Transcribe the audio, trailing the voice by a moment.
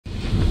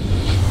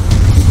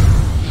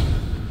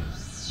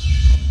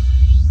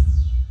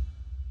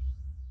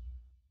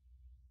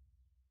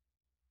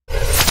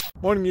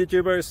Morning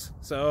YouTubers.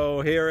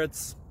 So here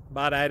it's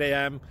about 8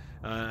 a.m.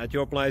 At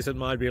your place it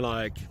might be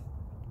like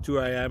 2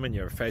 a.m. and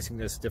you're facing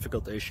this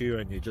difficult issue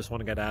and you just want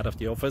to get out of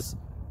the office.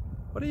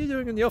 What are you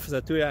doing in the office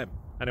at 2 a.m.?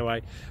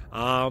 Anyway,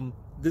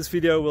 this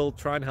video will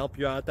try and help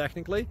you out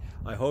technically.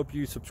 I hope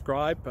you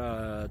subscribe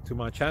to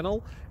my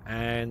channel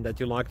and that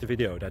you like the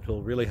video. That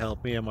will really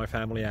help me and my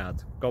family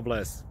out. God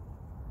bless.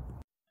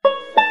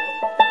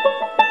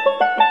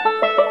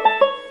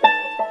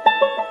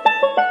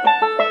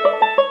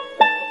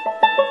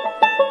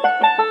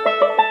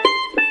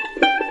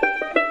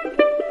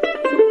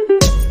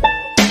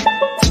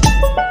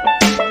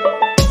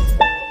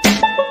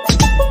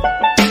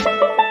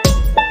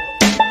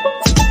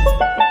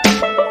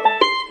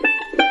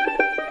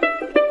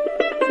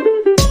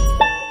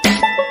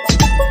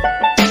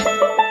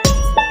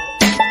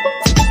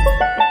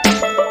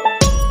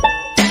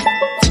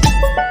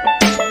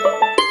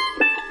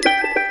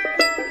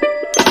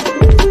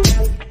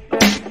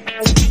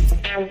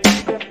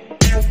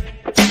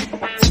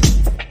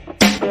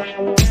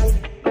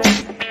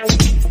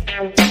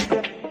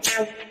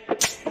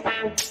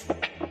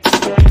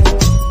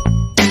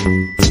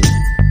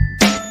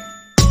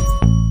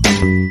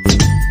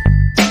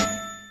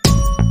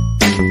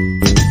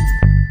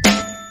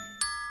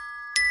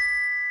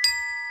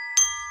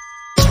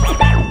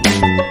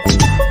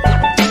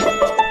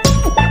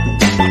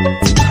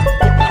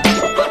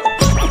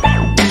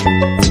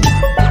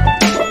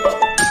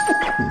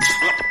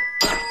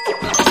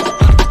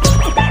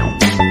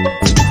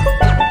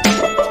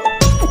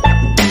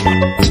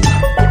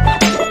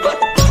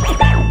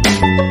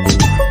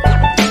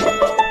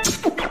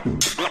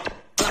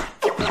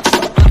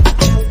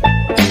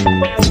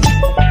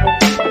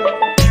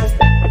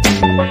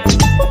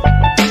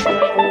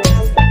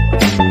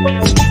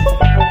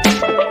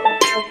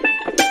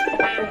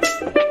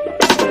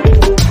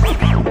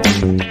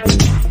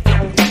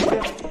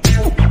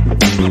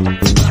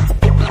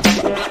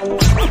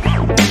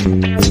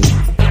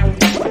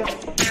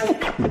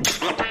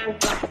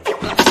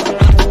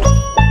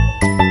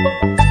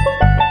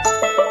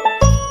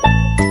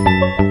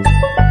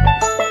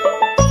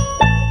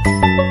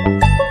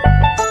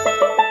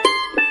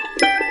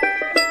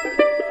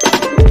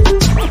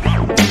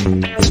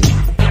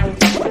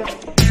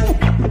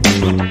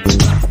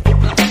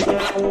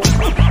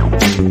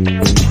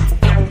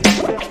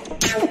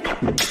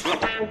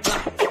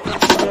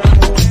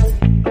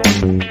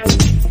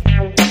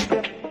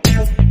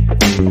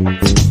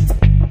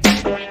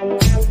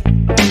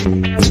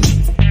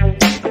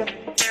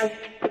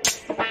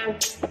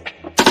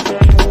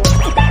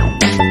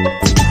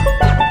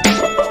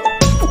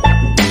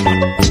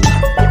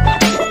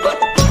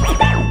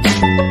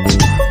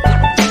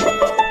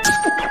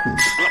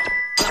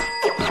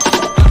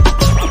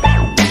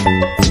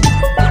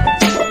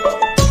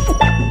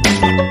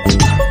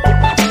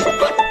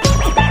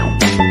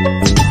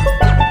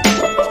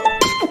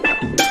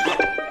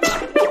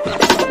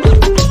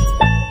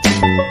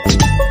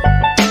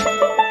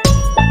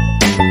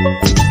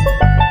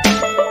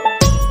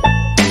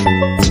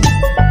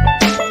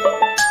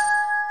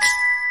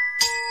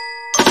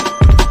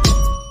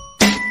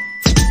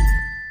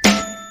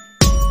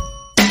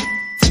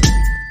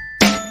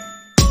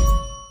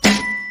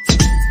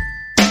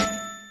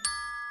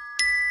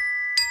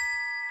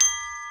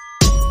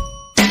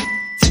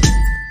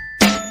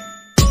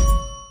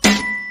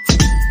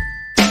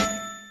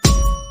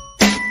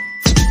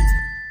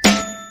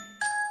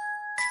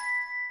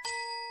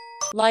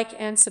 Like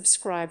and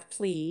subscribe,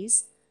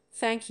 please.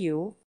 Thank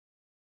you.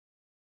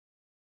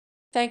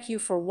 Thank you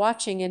for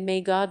watching and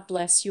may God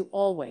bless you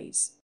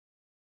always.